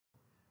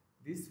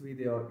This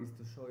video is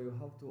to show you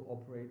how to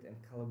operate and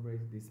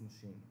calibrate this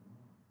machine.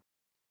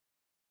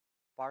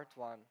 Part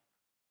 1.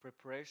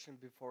 Preparation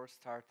before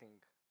starting.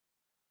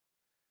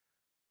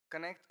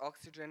 Connect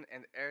oxygen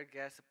and air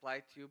gas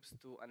supply tubes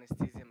to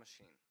anesthesia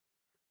machine.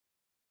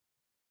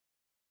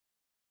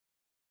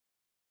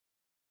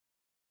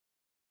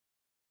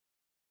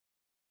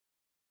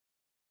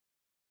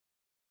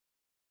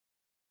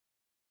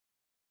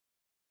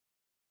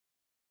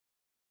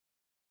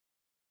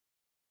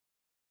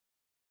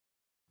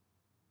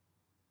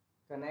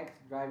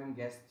 Connect driving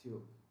gas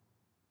tube.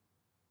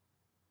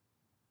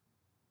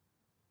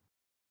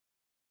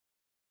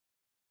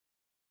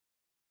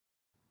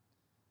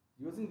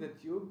 Using the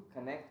tube,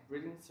 connect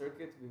breathing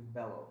circuit with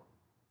bellow.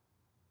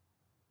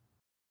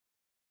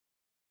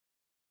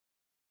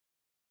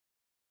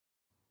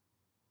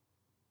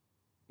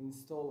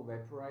 Install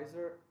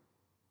vaporizer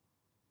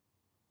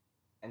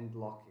and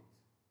lock it.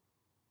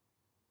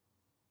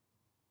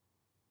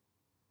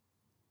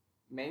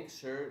 Make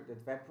sure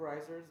that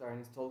vaporizers are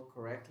installed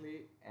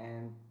correctly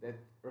and that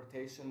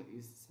rotation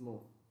is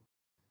smooth.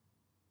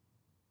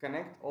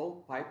 Connect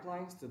all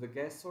pipelines to the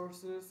gas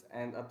sources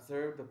and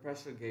observe the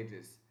pressure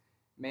gauges.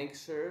 Make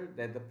sure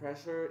that the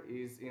pressure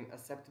is in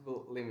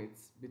acceptable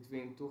limits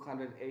between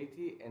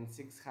 280 and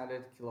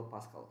 600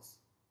 kilopascals.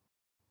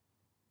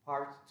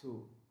 Part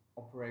 2.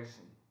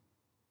 Operation.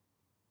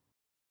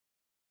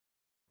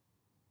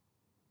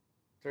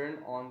 Turn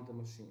on the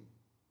machine.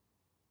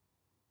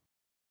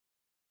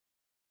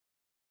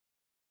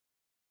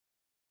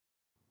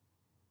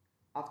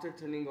 After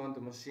turning on the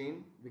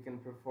machine, we can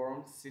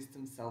perform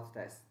system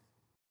self-test.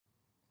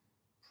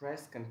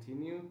 Press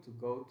continue to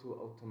go to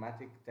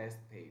automatic test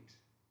page.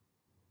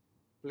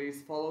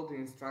 Please follow the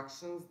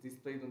instructions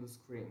displayed on the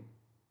screen.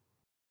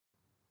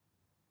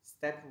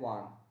 Step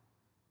 1.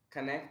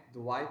 Connect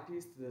the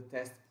Y-piece to the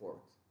test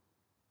port.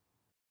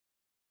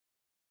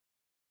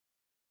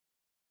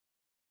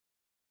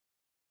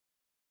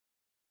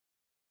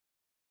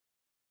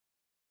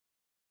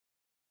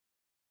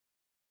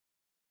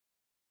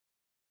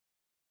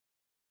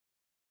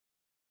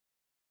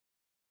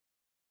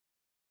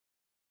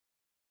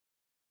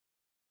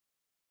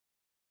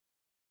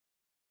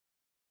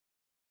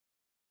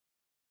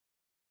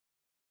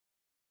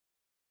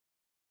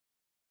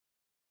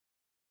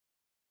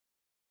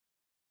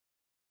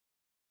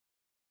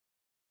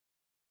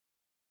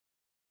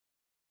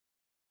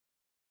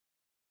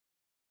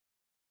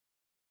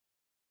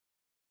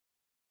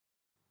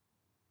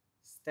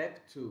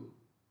 Step 2.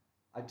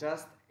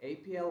 Adjust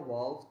APL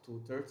valve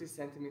to 30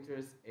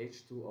 cm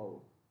H2O.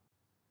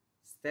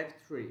 Step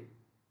 3.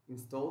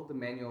 Install the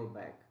manual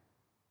bag.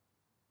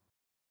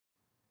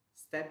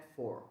 Step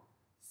 4.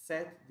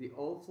 Set the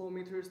all flow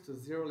meters to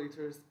 0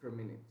 liters per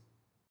minute.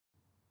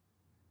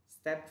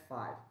 Step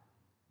 5.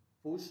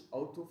 Push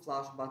O2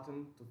 flush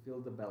button to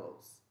fill the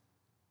bellows.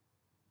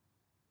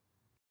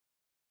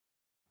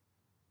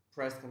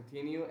 Press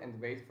continue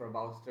and wait for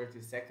about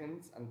 30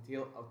 seconds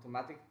until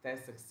automatic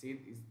test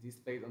succeed is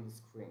displayed on the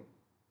screen.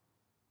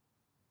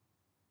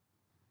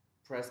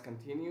 Press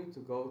continue to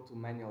go to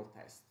manual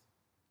test.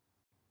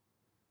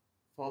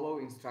 Follow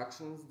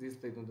instructions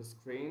displayed on the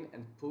screen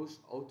and push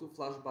O2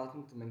 flush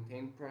button to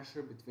maintain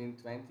pressure between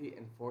 20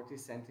 and 40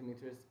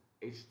 centimeters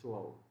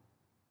H2O.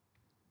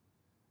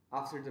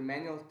 After the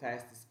manual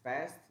test is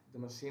passed, the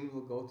machine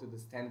will go to the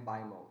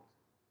standby mode.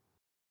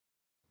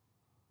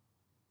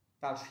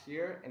 Touch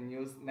here and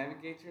use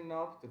navigator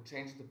knob to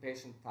change the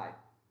patient type.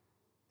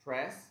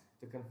 Press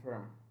to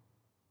confirm.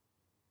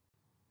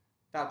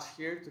 Touch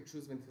here to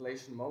choose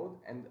ventilation mode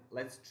and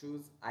let's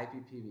choose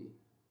IPPV.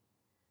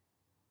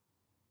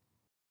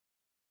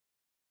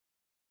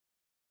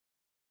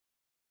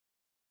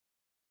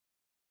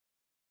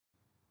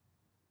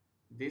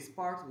 This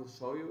part will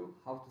show you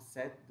how to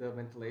set the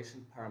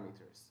ventilation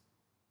parameters.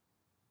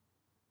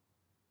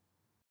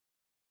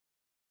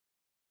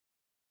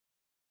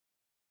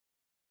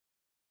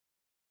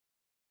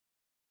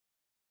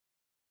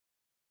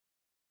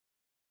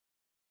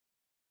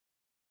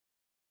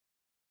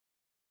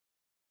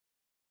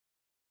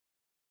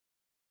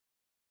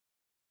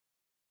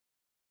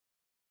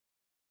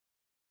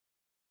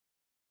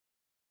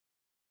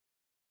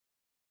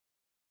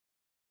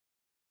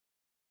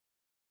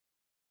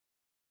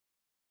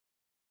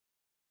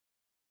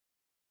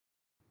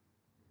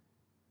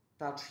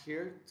 Touch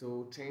here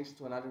to change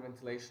to another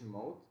ventilation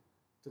mode.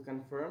 To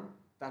confirm,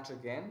 touch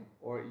again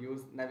or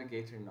use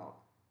navigator knob.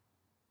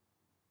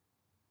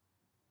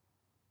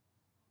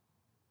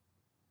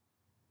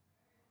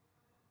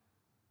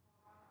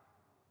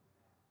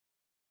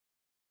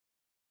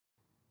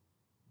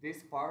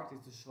 This part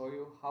is to show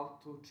you how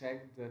to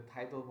check the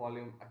tidal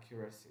volume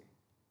accuracy.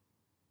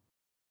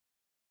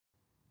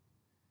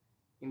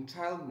 In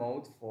child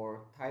mode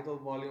for tidal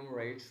volume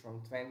range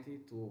from 20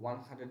 to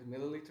 100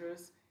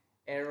 milliliters,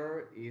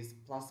 error is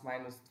plus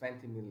minus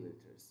 20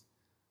 milliliters.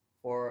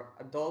 For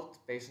adult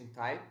patient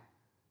type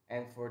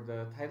and for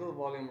the tidal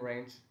volume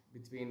range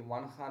between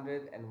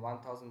 100 and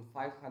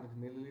 1500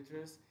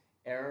 milliliters,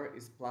 error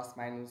is plus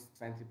minus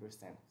 20%.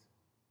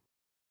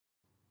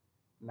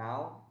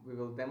 Now we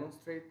will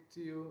demonstrate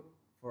to you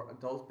for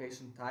adult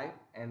patient type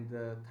and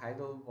the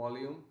tidal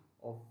volume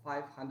of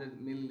 500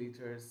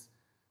 milliliters.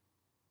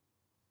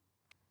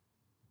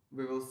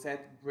 We will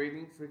set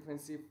breathing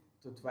frequency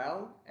to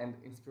 12 and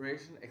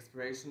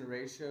inspiration-expiration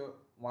ratio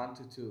 1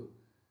 to 2.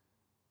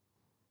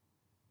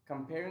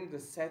 Comparing the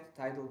set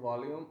tidal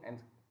volume and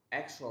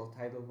actual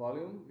tidal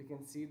volume, we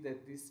can see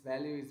that this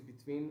value is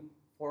between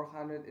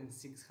 400 and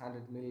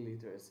 600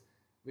 milliliters,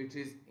 which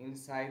is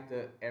inside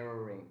the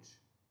error range.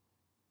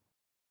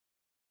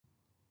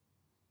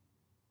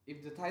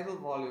 If the tidal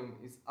volume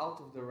is out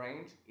of the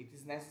range, it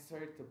is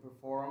necessary to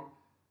perform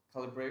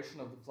calibration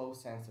of the flow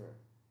sensor.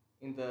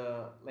 In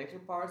the later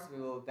parts,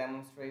 we will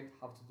demonstrate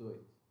how to do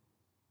it.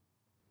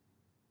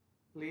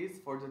 Please,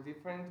 for the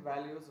different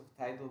values of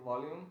tidal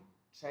volume,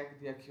 check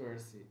the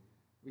accuracy.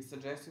 We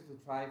suggest you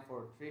to try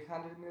for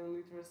 300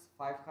 milliliters,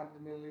 500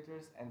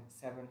 milliliters, and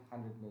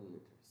 700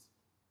 milliliters.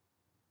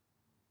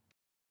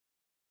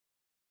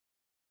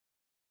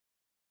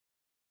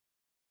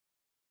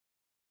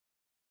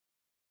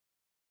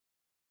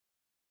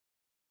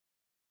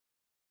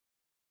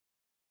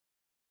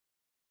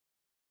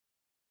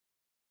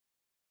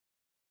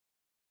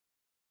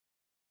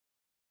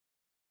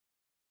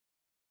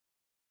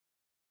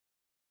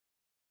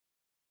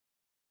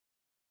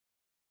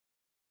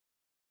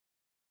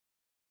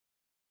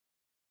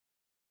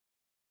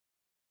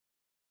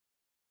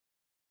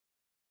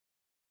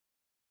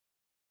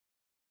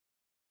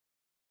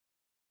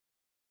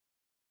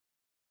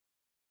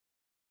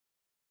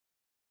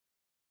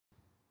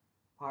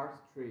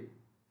 Part 3.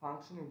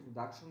 Function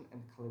introduction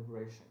and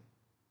calibration.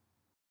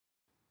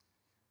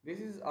 This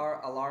is our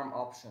alarm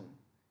option.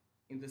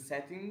 In the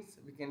settings,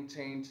 we can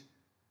change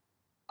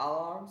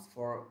alarms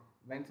for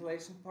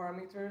ventilation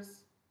parameters,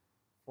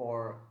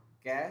 for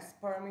gas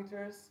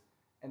parameters,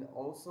 and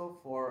also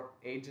for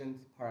agent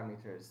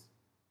parameters.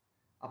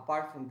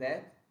 Apart from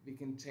that, we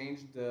can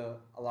change the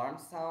alarm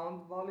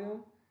sound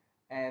volume,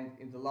 and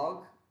in the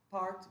log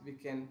part, we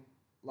can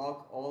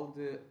log all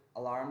the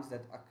alarms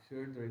that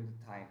occur during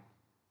the time.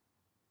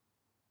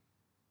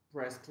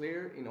 Press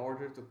clear in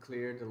order to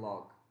clear the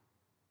log.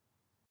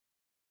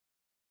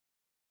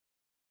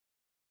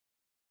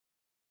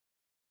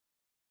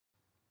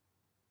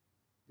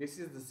 This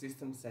is the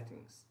system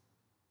settings.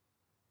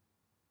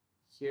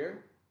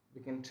 Here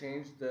we can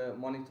change the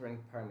monitoring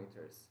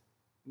parameters.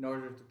 In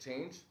order to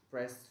change,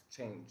 press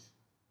change.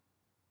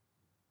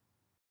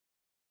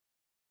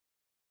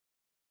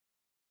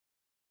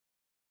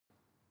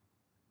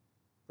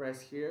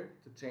 Press here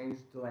to change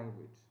the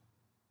language.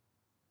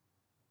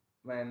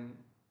 When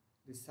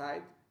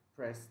decide,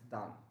 press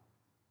done.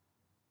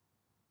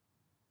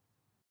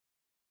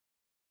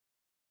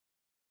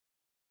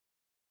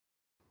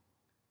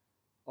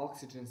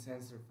 Oxygen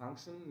sensor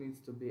function needs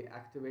to be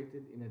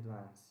activated in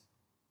advance.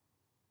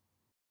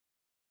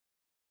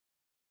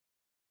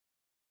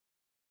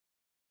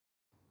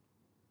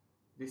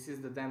 This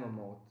is the demo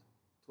mode.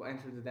 To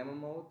enter the demo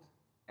mode,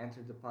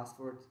 enter the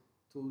password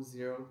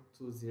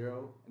 2020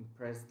 and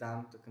press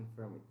done to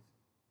confirm it.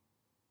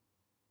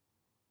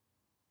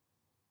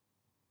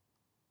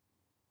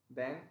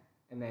 Then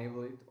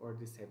enable it or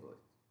disable it.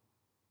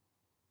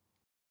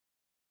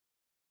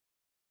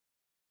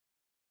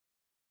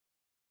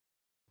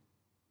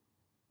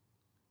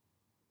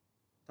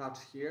 Touch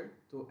here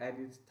to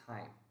edit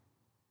time.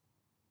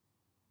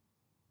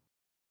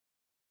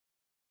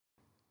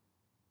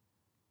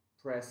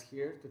 Press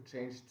here to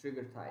change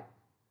trigger type.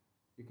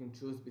 You can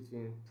choose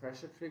between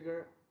pressure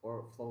trigger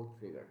or flow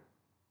trigger.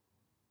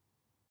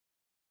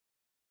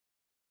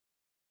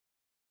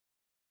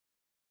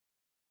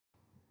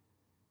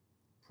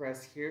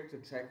 Press here to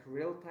check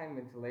real-time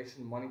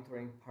ventilation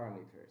monitoring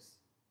parameters.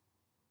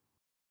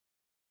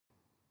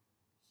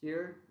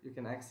 Here you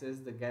can access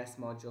the gas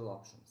module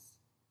options.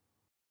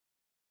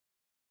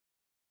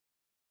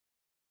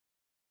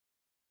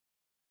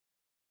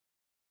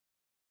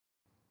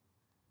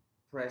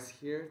 Press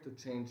here to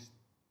change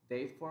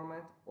date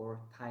format or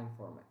time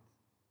format.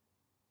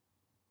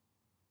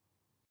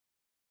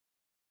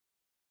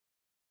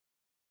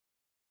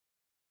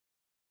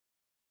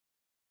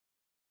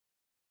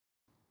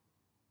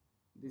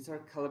 These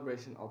are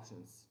calibration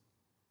options.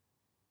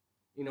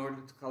 In order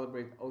to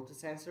calibrate auto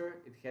sensor,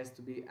 it has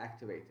to be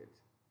activated.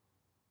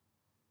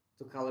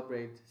 To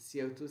calibrate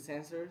CO2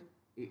 sensor,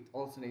 it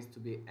also needs to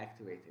be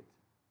activated.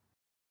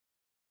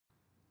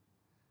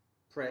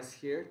 Press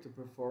here to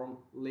perform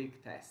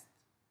leak test.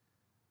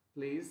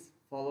 Please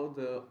follow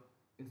the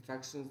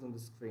instructions on the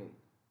screen.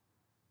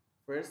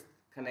 First,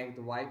 connect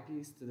the Y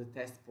piece to the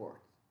test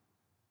port.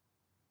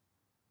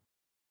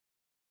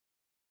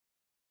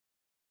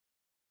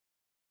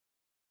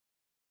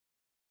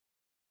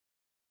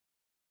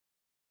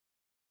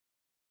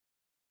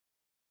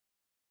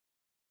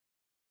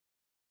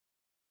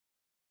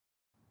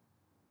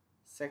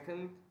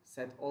 Second,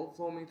 set all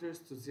flow meters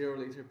to 0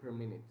 liter per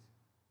minute.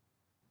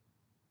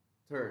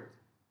 Third,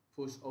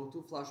 push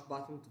O2 flush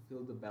button to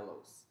fill the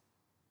bellows.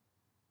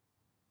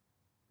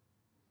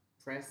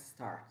 Press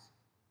start.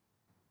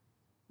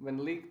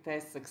 When leak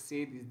test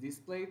succeed is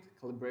displayed,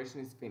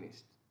 calibration is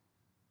finished.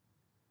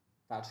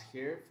 Touch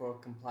here for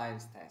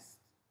compliance test.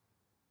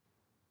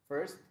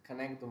 First,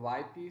 connect the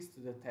Y piece to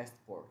the test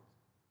port.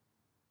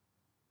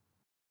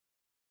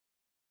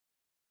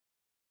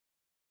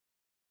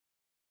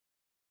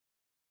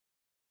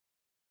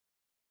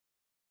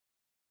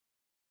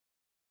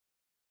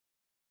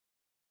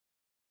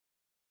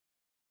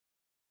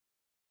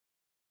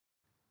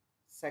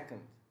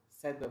 Second,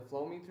 set the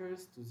flow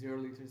meters to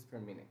 0 liters per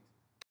minute.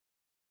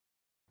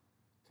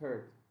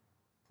 Third,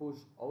 push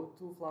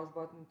O2 flush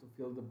button to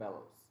fill the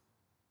bellows.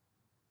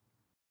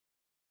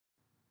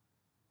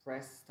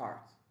 Press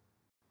start.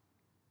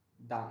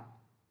 Done.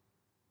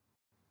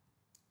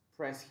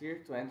 Press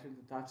here to enter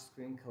the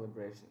touchscreen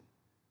calibration.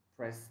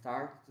 Press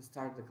start to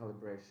start the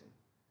calibration.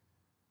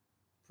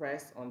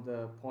 Press on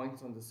the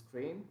points on the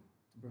screen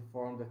to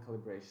perform the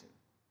calibration.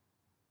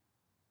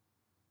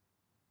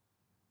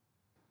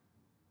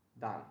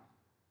 Done.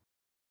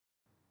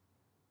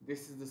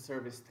 This is the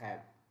service tab.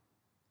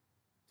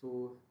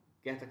 To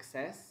get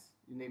access,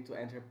 you need to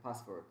enter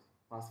password.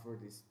 Password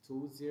is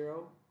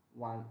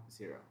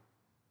 2010.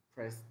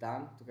 Press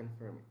done to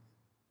confirm it.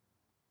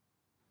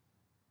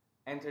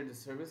 Enter the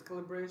service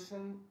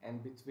calibration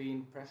and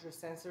between pressure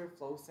sensor,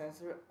 flow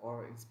sensor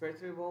or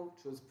inspiratory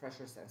valve, choose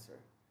pressure sensor.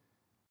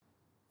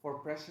 For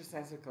pressure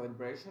sensor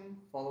calibration,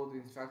 follow the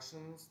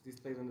instructions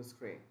displayed on the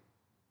screen.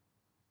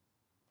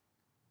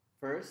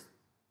 First,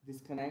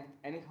 disconnect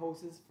any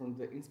hoses from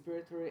the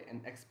inspiratory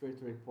and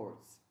expiratory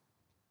ports.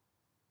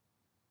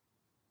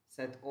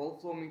 Set all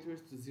flow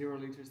meters to 0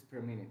 liters per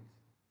minute.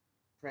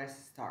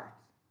 Press start.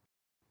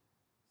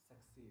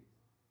 Succeed.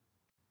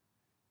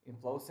 In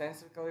flow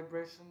sensor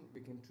calibration,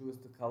 we can choose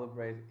to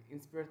calibrate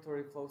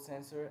inspiratory flow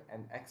sensor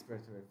and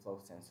expiratory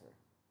flow sensor.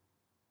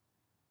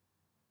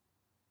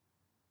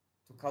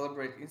 To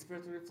calibrate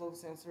inspiratory flow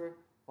sensor,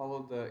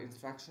 follow the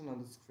instruction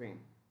on the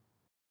screen.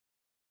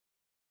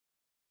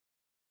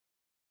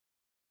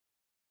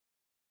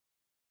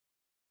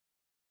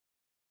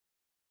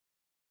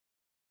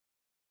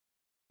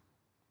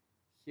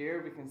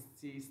 Here we can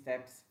see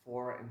steps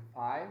 4 and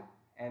 5,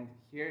 and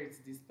here it's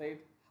displayed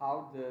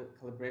how the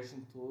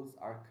calibration tools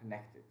are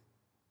connected.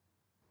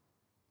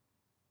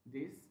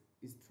 This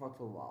is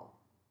throttle valve.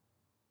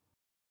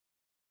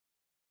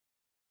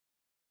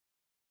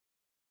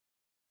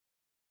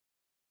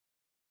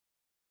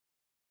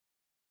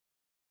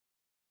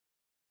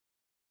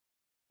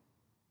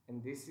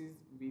 And this is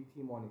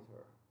VT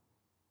monitor.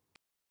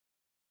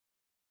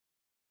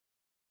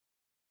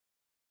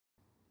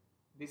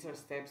 These are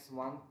steps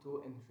 1,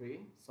 2, and 3,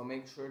 so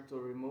make sure to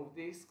remove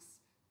discs,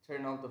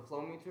 turn off the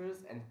flow meters,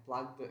 and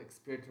plug the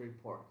expiratory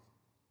port.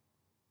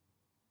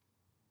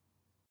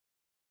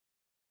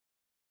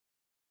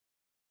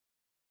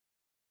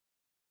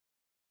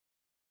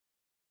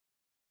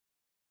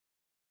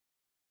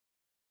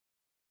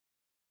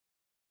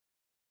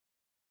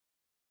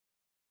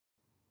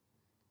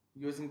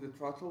 Using the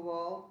throttle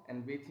valve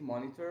and VT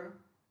monitor,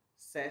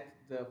 set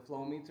the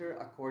flow meter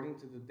according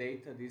to the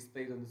data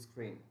displayed on the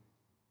screen.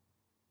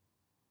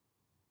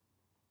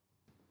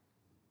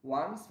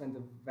 Once when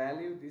the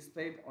value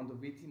displayed on the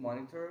VT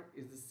monitor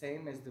is the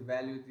same as the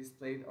value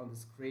displayed on the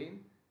screen,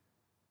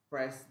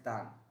 press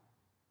done.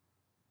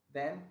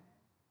 Then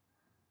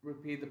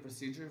repeat the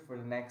procedure for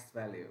the next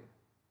value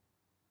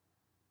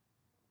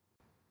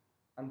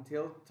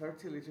until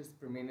 30 liters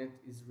per minute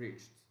is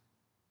reached.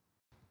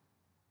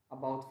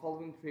 About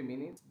following 3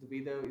 minutes, the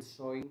video is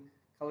showing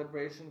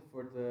calibration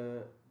for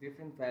the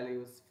different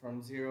values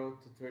from 0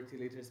 to 30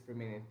 liters per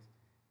minute.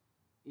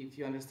 If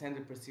you understand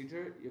the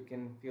procedure, you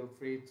can feel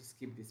free to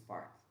skip this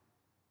part.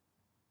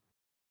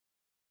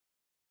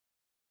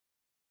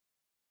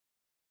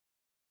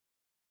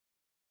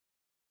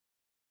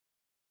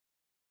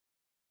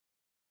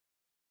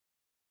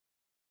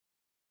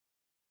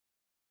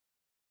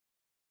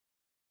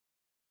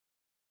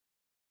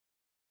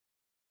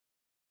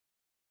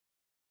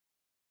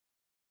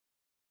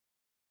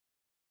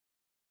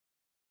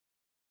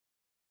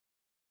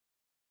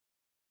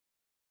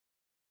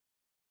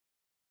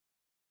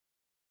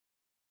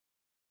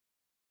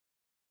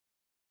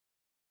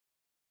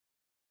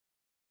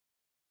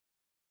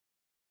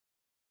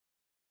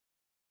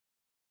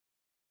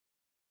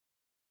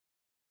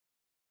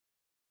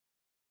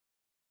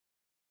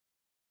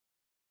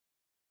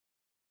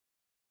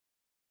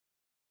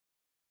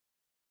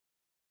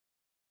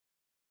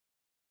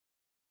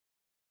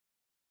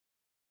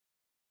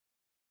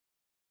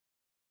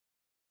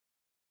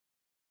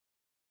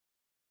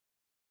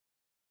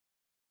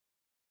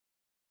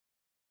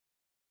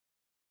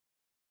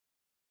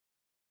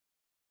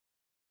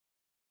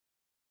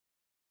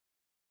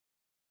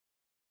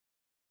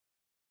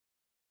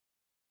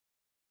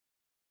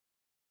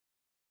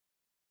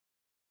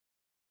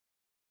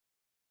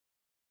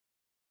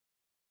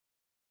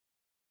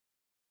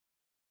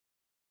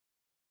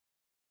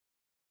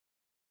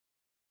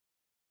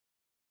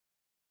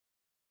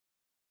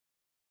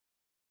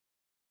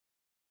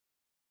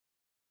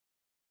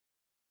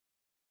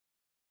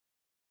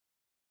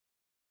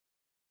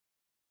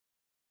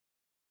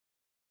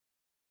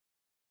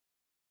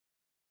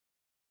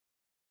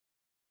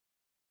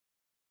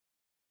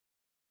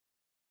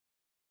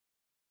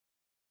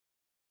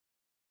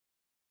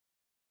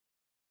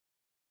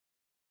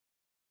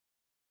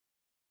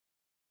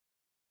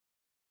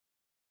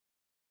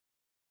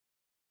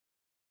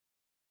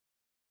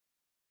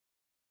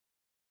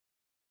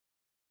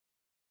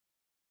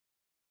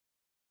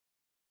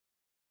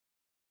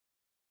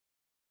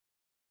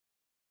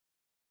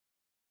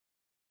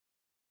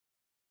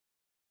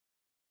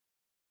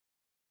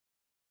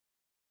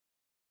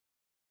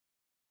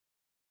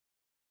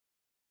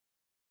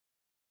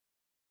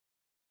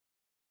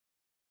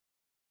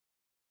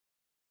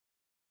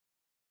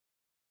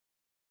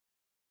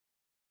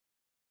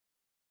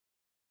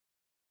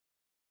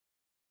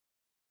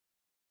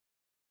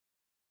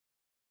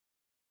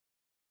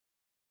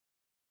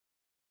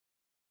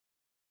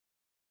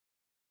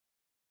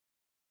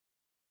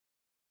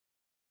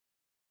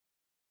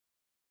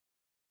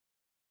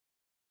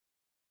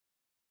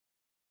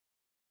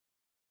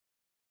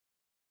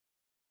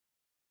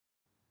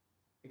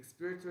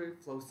 Expiratory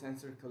flow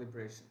sensor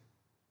calibration.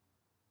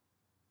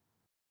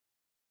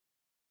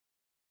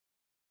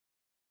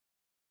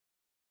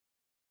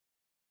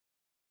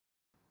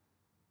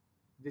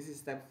 This is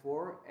step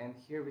 4, and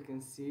here we can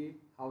see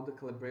how the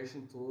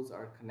calibration tools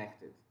are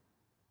connected.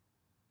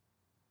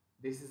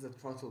 This is a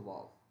throttle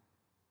valve.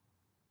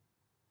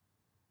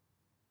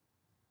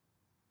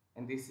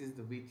 And this is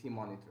the VT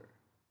monitor.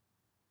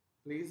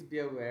 Please be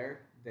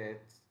aware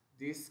that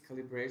this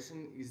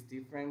calibration is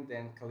different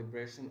than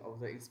calibration of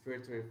the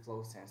inspiratory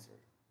flow sensor.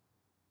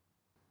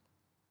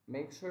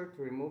 Make sure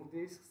to remove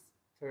discs,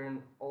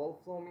 turn all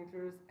flow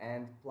meters,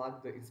 and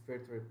plug the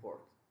inspiratory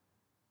port.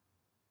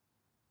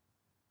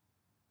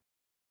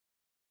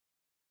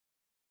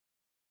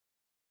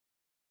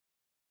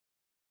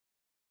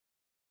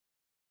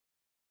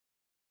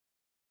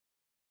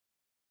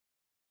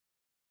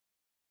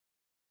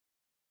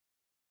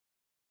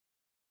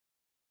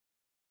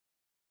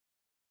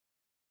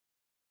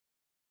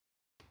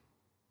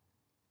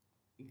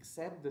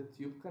 Except the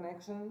tube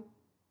connection,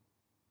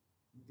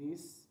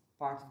 this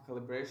part of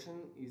calibration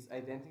is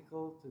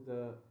identical to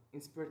the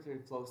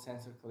inspiratory flow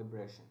sensor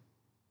calibration.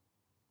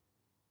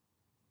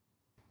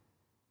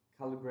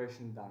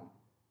 Calibration done.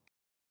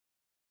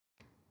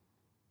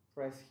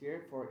 Press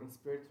here for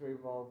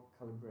inspiratory valve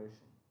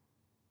calibration.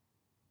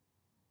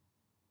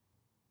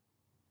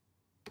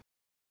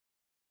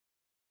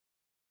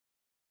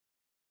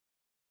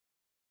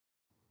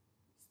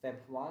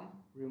 Step 1.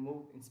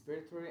 Remove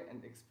inspiratory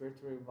and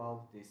expiratory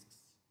valve discs.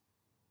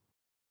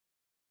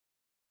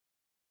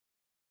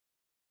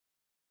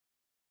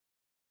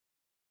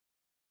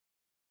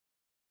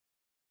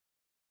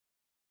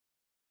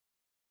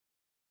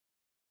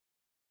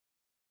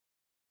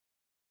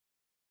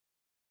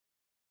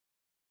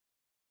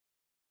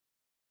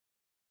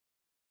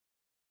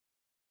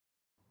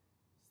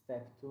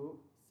 Step 2.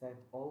 Set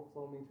all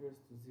flow meters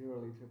to 0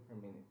 liter per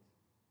minute.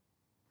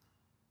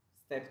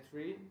 Step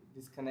 3.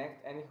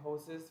 Disconnect any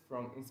hoses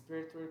from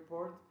inspiratory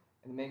port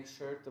and make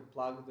sure to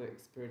plug the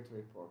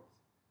expiratory port.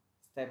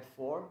 Step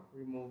 4.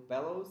 Remove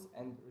bellows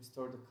and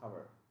restore the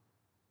cover.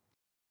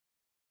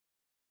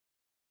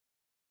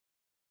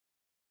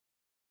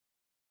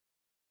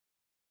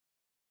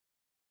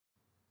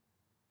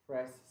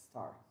 Press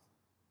start.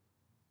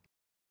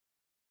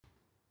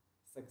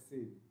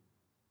 Succeed.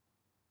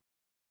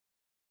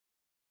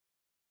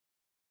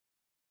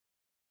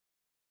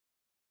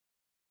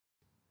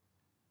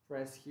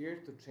 Press here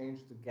to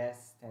change the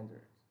gas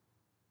standard.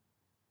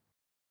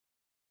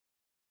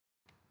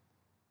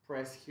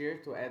 Press here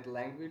to add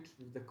language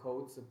with the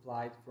code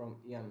supplied from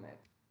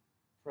EonMed.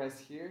 Press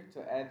here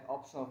to add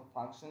optional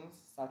functions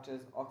such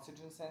as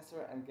oxygen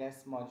sensor and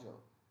gas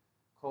module.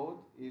 Code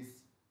is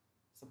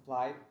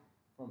supplied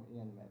from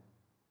EonMed.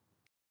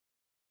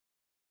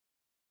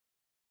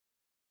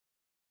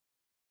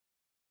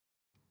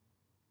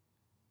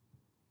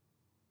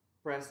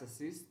 Press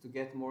assist to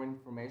get more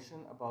information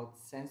about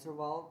sensor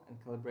valve and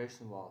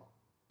calibration valve.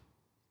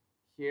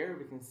 Here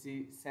we can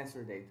see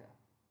sensor data.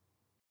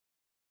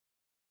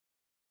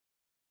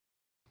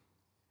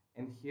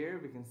 And here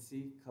we can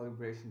see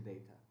calibration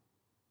data.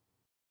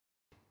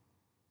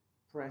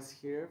 Press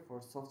here for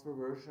software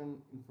version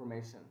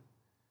information.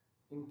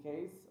 In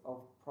case of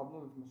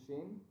problem with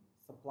machine,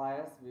 supply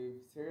us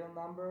with serial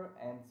number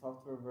and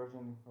software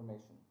version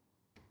information.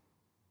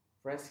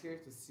 Press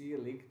here to see a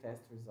leak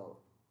test result.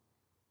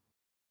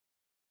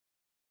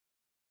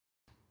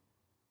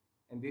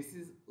 And this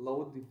is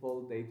load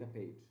default data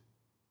page.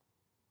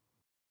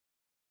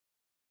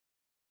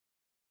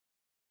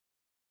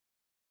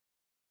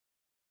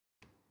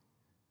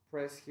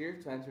 Press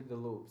here to enter the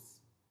loops.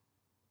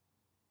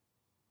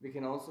 We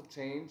can also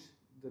change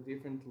the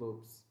different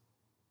loops.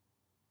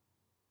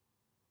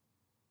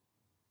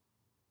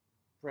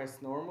 Press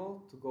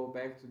normal to go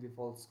back to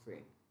default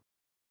screen.